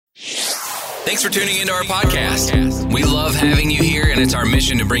Thanks for tuning into our podcast. We love having you here, and it's our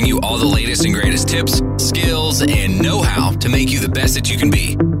mission to bring you all the latest and greatest tips, skills, and know-how to make you the best that you can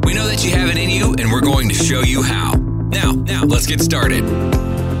be. We know that you have it in you, and we're going to show you how. Now, let's get started.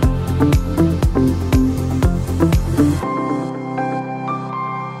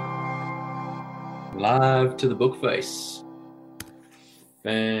 Live to the book face.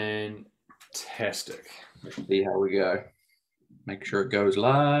 Fantastic. Let's see how we go. Make sure it goes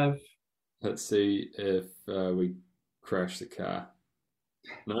live. Let's see if we crash the car.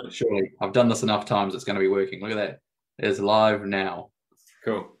 No? Surely. I've done this enough times, it's going to be working. Look at that. It's live now.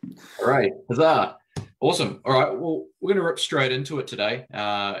 Cool. All right. Huzzah. Awesome. All right. Well, we're going to rip straight into it today.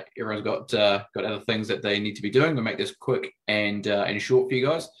 Everyone's got other things that they need to be doing. We'll make this quick and short for you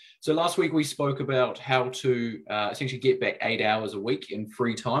guys. So last week we spoke about how to essentially get back 8 hours a week in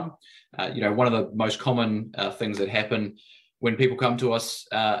free time. One of the most common things that happen when people come to us,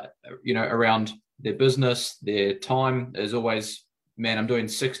 around their business, their time is always, man, I'm doing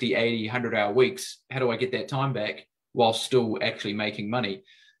 60, 80, 100-hour weeks. How do I get that time back while still actually making money?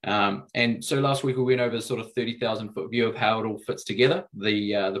 And so last week we went over the sort of 30,000-foot view of how it all fits together,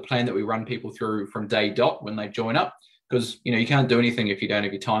 the plan that we run people through from day dot when they join up. Because, you can't do anything if you don't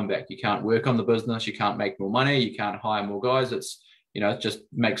have your time back. You can't work on the business. You can't make more money. You can't hire more guys. It just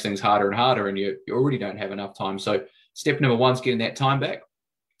makes things harder and harder, and you already don't have enough time. So step number one is getting that time back.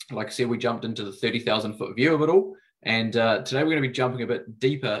 Like I said, we jumped into the 30,000-foot view of it all. And today we're going to be jumping a bit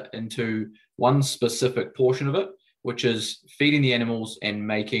deeper into one specific portion of it, which is feeding the animals and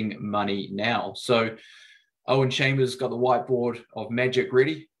making money now. So Owen Chambers got the whiteboard of magic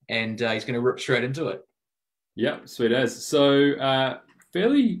ready, and he's going to rip straight into it. Yeah, sweet as. So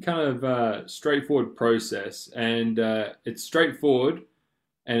fairly kind of straightforward process, and it's straightforward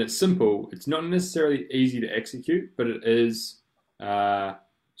and it's simple. It's not necessarily easy to execute, but it is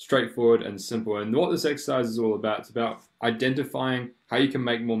straightforward and simple. And what this exercise is all about, it's about identifying how you can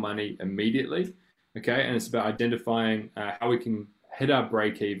make more money immediately, okay? And it's about identifying how we can hit our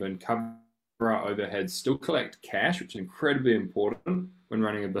break even, cover our overheads, still collect cash, which is incredibly important when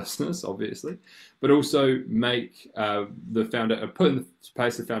running a business, obviously, but also make put in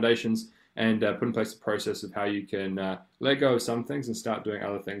place the foundations and put in place the process of how you can let go of some things and start doing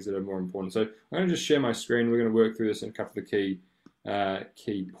other things that are more important. So I'm going to just share my screen. We're going to work through this in a couple of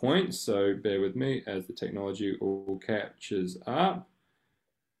key points. So bear with me as the technology all catches up.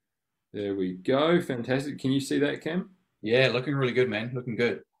 There we go. Fantastic. Can you see that, Cam? Yeah, looking really good, man. Looking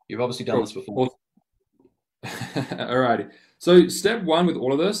good. You've obviously done this before. Alrighty. So step one with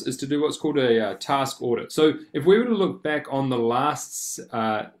all of this is to do what's called a task audit. So if we were to look back on the last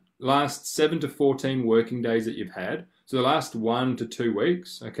 7 to 14 working days that you've had, so the last 1 to 2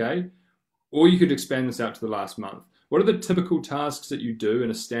 weeks, okay, or you could expand this out to the last month. What are the typical tasks that you do in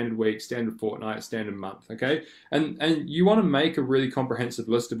a standard week, standard fortnight, standard month, okay? And you want to make a really comprehensive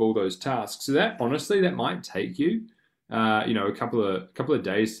list of all those tasks. So that, honestly, that might take you a couple of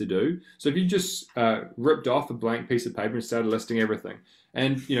days to do. So if you just ripped off a blank piece of paper and started listing everything,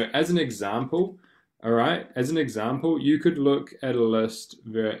 and as an example, all right, you could look at a list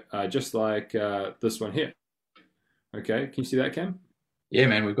just like this one here. Okay, can you see that, Cam? Yeah,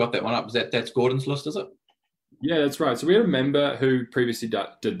 man, we've got that one up. That's Gordon's list, is it? Yeah, that's right. So we had a member who previously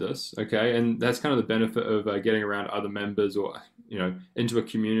did this, okay, and that's kind of the benefit of getting around other members or into a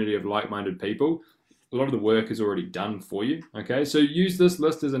community of like-minded people. A lot of the work is already done for you, okay? So use this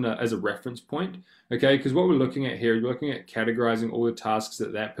list as a reference point, okay? Because what we're looking at here is we're looking at categorizing all the tasks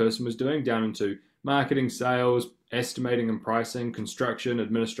that person was doing down into marketing, sales, estimating and pricing, construction,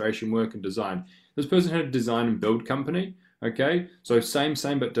 administration work, and design. This person had a design and build company, okay? So same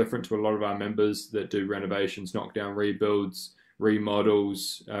but different to a lot of our members that do renovations, knockdown rebuilds,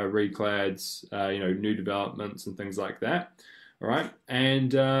 remodels, reclads, new developments and things like that, all right?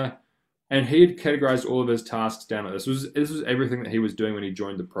 And he had categorized all of his tasks down at this. This was everything that he was doing when he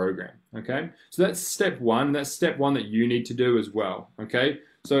joined the program, okay? So that's step one. That's step one that you need to do as well, okay?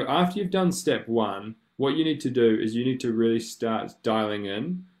 So after you've done step one, what you need to do is you need to really start dialing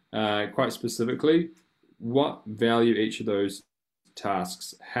in, quite specifically, what value each of those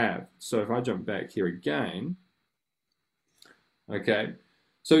tasks have. So if I jump back here again, okay,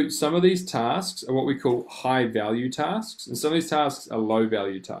 so some of these tasks are what we call high value tasks, and some of these tasks are low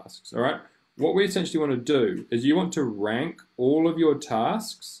value tasks, all right? What we essentially want to do is you want to rank all of your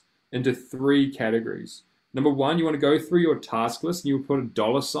tasks into 3 categories. Number one, you want to go through your task list and you'll put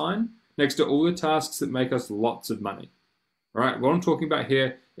a $sign next to all the tasks that make us lots of money. All right, what I'm talking about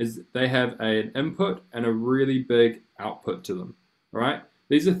here is they have an input and a really big output to them. All right,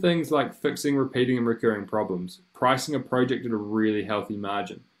 these are things like fixing, repeating, and recurring problems, pricing a project at a really healthy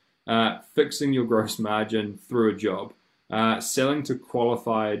margin, fixing your gross margin through a job, selling to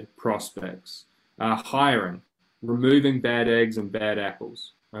qualified prospects, hiring, removing bad eggs and bad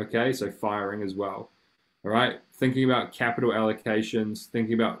apples. Okay, so firing as well. All right, thinking about capital allocations,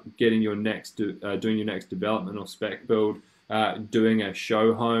 thinking about getting your next, doing your next development or spec build, doing a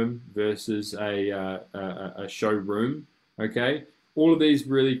show home versus a showroom. Okay, all of these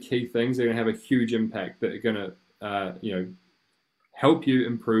really key things are going to have a huge impact that are going to, help you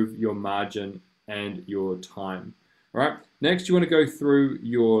improve your margin and your time. All right. Next, you want to go through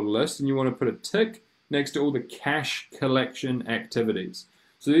your list and you want to put a tick next to all the cash collection activities.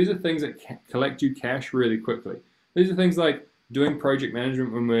 So these are things that collect you cash really quickly. These are things like doing project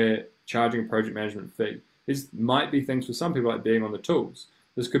management when we're charging a project management fee. These might be things for some people like being on the tools.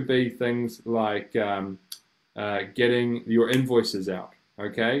 This could be things like getting your invoices out,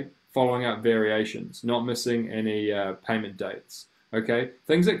 okay? Following up variations, not missing any payment dates, okay?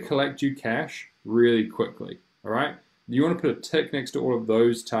 Things that collect you cash really quickly, all right? You want to put a tick next to all of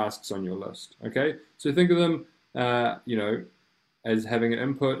those tasks on your list, okay? So think of them, as having an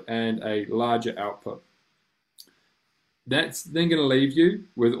input and a larger output. That's then going to leave you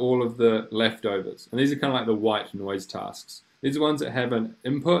with all of the leftovers. And these are kind of like the white noise tasks. These are ones that have an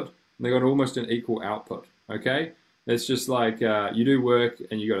input and they've got almost an equal output, okay? It's just like you do work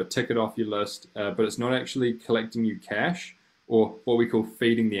and you got to tick it off your list, but it's not actually collecting you cash, or what we call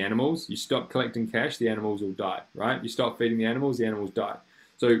feeding the animals. You stop collecting cash, the animals will die, right? You stop feeding the animals die.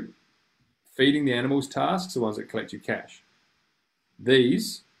 So feeding the animals tasks are ones that collect you cash.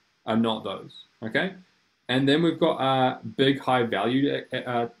 These are not those, okay? And then we've got big high value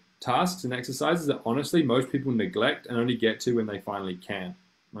tasks and exercises that honestly most people neglect and only get to when they finally can,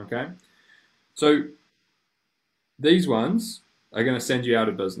 okay? So these ones are going to send you out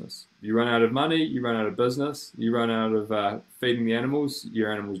of business. You run out of money, you run out of business, you run out of feeding the animals,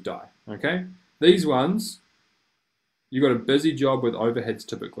 your animals die, okay? These ones, you've got a busy job with overheads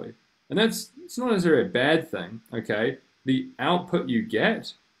typically. And it's not necessarily a bad thing, okay? The output you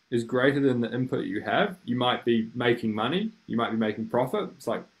get is greater than the input you have. You might be making money, you might be making profit. It's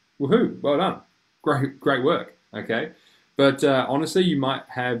like, woohoo, well done. Great work, okay? But honestly, you might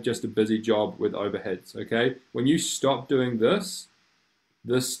have just a busy job with overheads, okay? When you stop doing this,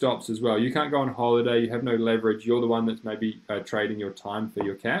 this stops as well. You can't go on holiday, you have no leverage, you're the one that's maybe trading your time for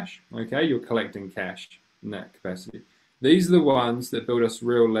your cash, okay? You're collecting cash in that capacity. These are the ones that build us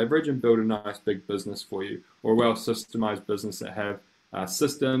real leverage and build a nice big business for you, or a well-systemized business that have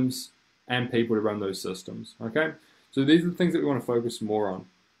systems and people to run those systems, okay? So these are the things that we want to focus more on,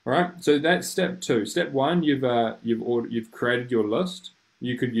 all right? So that's step 2. Step 1, you've created your list.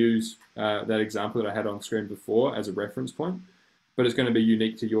 You could use that example that I had on screen before as a reference point, but it's going to be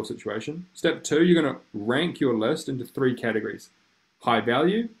unique to your situation. Step 2, you're going to rank your list into 3 categories: high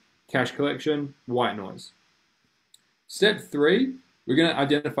value, cash collection, white noise. Step 3, we're going to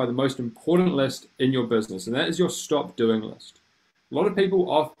identify the most important list in your business, and that is your stop doing list. A lot of people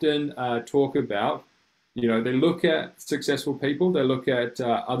often talk about, they look at successful people, they look at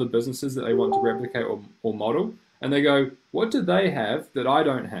other businesses that they want to replicate or model, and they go, what do they have that I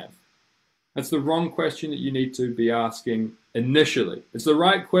don't have? That's the wrong question that you need to be asking initially. It's the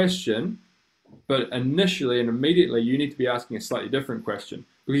right question, but initially and immediately you need to be asking a slightly different question,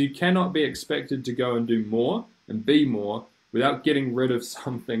 because you cannot be expected to go and do more and be more without getting rid of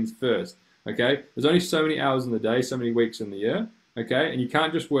some things first, okay? There's only so many hours in the day, so many weeks in the year, okay? And you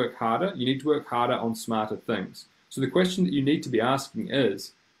can't just work harder. You need to work harder on smarter things. So the question that you need to be asking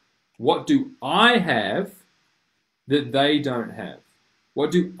is, what do I have that they don't have?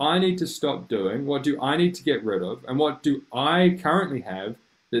 What do I need to stop doing? What do I need to get rid of? And what do I currently have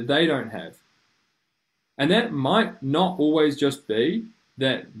that they don't have? And that might not always just be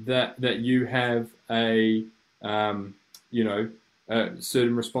that you have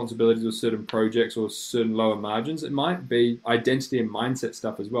certain responsibilities or certain projects or certain lower margins. It might be identity and mindset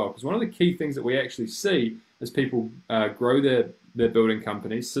stuff as well. Because one of the key things that we actually see as people grow their building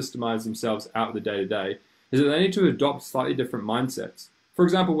companies, systemize themselves out of the day-to-day, is that they need to adopt slightly different mindsets. For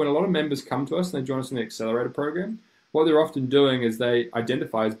example, when a lot of members come to us and they join us in the accelerator program, what they're often doing is they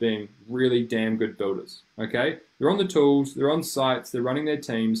identify as being really damn good builders, okay? They're on the tools, they're on sites, they're running their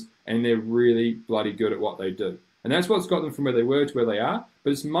teams, and they're really bloody good at what they do. And that's what's got them from where they were to where they are,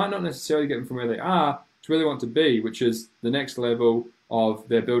 but it might not necessarily get them from where they are to where they want to be, which is the next level of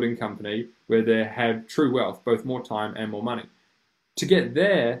their building company where they have true wealth, both more time and more money. To get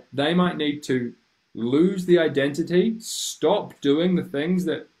there, they might need to lose the identity, stop doing the things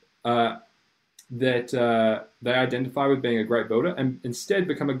that they identify with being a great builder, and instead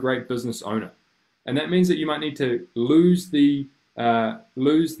become a great business owner. And that means that you might need to lose the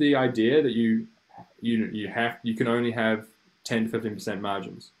lose the idea that you can only have 10 to 15%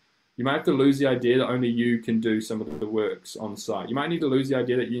 margins. You might have to lose the idea that only you can do some of the works on site. You might need to lose the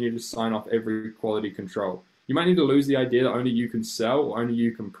idea that you need to sign off every quality control. You might need to lose the idea that only you can sell, or only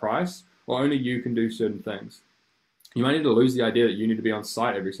you can price, or only you can do certain things. You might need to lose the idea that you need to be on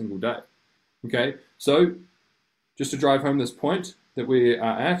site every single day. Okay, so just to drive home this point that we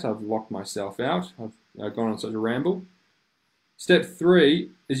are at, I've locked myself out. I've gone on such a ramble. Step 3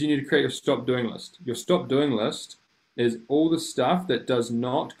 is you need to create your stop doing list. Your stop doing list is all the stuff that does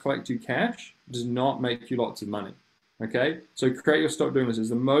not collect you cash, does not make you lots of money. Okay, so create your stop doing list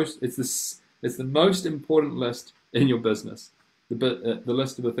is it's the most important list in your business. The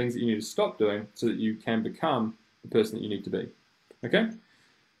list of the things that you need to stop doing so that you can become the person that you need to be. Okay,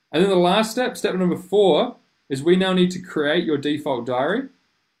 and then the last step, step number 4, is we now need to create your default diary.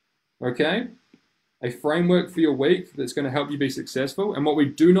 Okay, a framework for your week that's going to help you be successful. And what we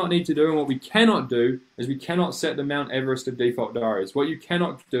do not need to do and what we cannot do is we cannot set the Mount Everest of default diaries. What you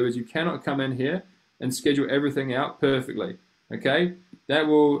cannot do is you cannot come in here and schedule everything out perfectly. Okay, that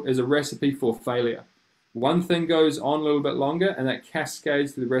is a recipe for failure. One thing goes on a little bit longer and that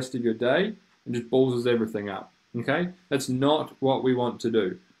cascades through the rest of your day and just balls everything up. Okay, that's not what we want to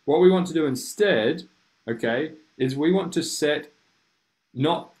do. What we want to do instead, okay, is we want to set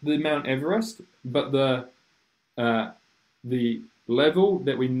not the Mount Everest, but the level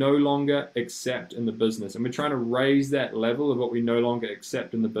that we no longer accept in the business. And we're trying to raise that level of what we no longer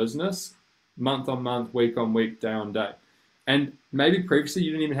accept in the business month on month, week on week, day on day. And maybe previously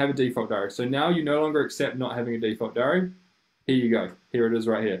you didn't even have a default diary. So now you no longer accept not having a default diary. Here you go. Here it is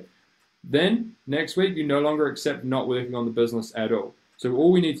right here. Then next week you no longer accept not working on the business at all. So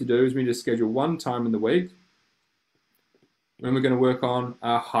all we need to do is we need to schedule one time in the week and we're going to work on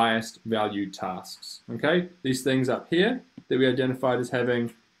our highest value tasks. Okay, these things up here that we identified as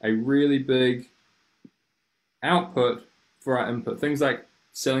having a really big output for our input. Things like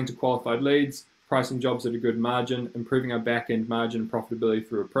selling to qualified leads, pricing jobs at a good margin, improving our back-end margin and profitability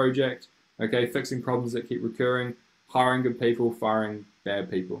through a project, okay, fixing problems that keep recurring, hiring good people, firing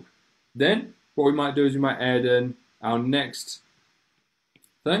bad people. Then what we might do is we might add in our next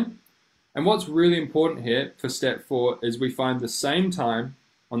thing. And what's really important here for step 4 is we find the same time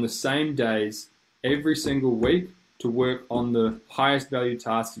on the same days every single week to work on the highest value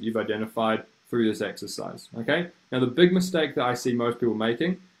tasks that you've identified through this exercise. Okay. Now the big mistake that I see most people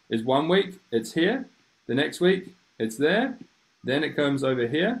making is one week it's here, the next week it's there, then it comes over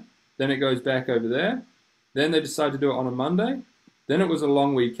here, then it goes back over there, then they decide to do it on a Monday, then it was a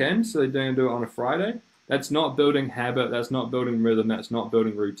long weekend, so they're going to do it on a Friday. That's not building habit, that's not building rhythm, that's not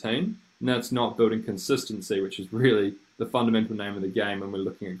building routine, and that's not building consistency, which is really the fundamental name of the game when we're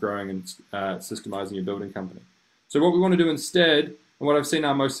looking at growing and systemizing your building company. So what we want to do instead, and what I've seen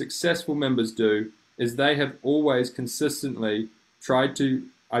our most successful members do, is they have always consistently tried to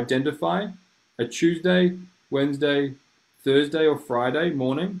identify a Tuesday, Wednesday, Thursday or Friday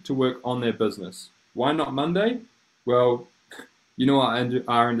morning to work on their business. Why not Monday? Well, you know what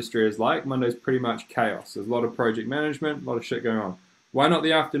our industry is like. Monday's pretty much chaos. There's a lot of project management, a lot of shit going on. Why not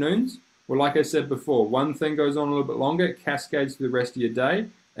the afternoons? Well, like I said before, one thing goes on a little bit longer, it cascades through the rest of your day,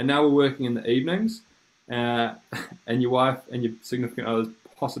 and now we're working in the evenings, and your wife and your significant other's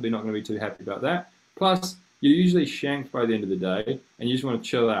possibly not going to be too happy about that. Plus, you're usually shanked by the end of the day, and you just want to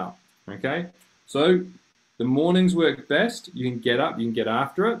chill out, okay? So, the mornings work best. You can get up, you can get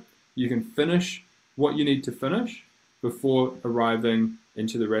after it, you can finish what you need to finish before arriving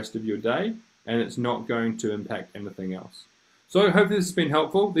into the rest of your day, and it's not going to impact anything else. So hopefully this has been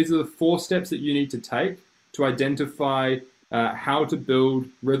helpful. These are the 4 steps that you need to take to identify how to build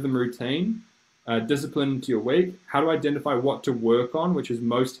rhythm routine, discipline into your week, how to identify what to work on, which is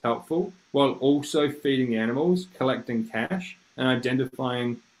most helpful, while also feeding the animals, collecting cash, and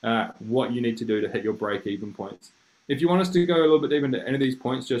identifying what you need to do to hit your break-even points. If you want us to go a little bit deeper into any of these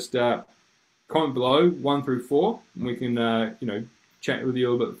points, just comment below 1 through 4, and we can chat with you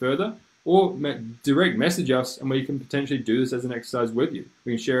a little bit further. Or direct message us and we can potentially do this as an exercise with you.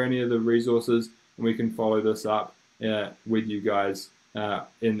 We can share any of the resources and we can follow this up with you guys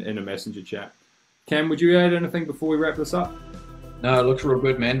in a messenger chat. Cam, would you add anything before we wrap this up? No, it looks real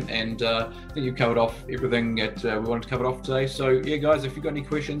good, man. And I think you've covered off everything that we wanted to cover off today. So yeah, guys, if you've got any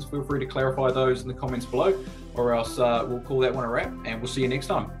questions, feel free to clarify those in the comments below, or else we'll call that one a wrap and we'll see you next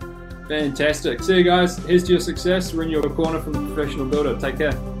time. Fantastic. See you guys. Here's to your success. We're in your corner from the Professional Builder. Take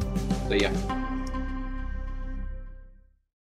care. See ya.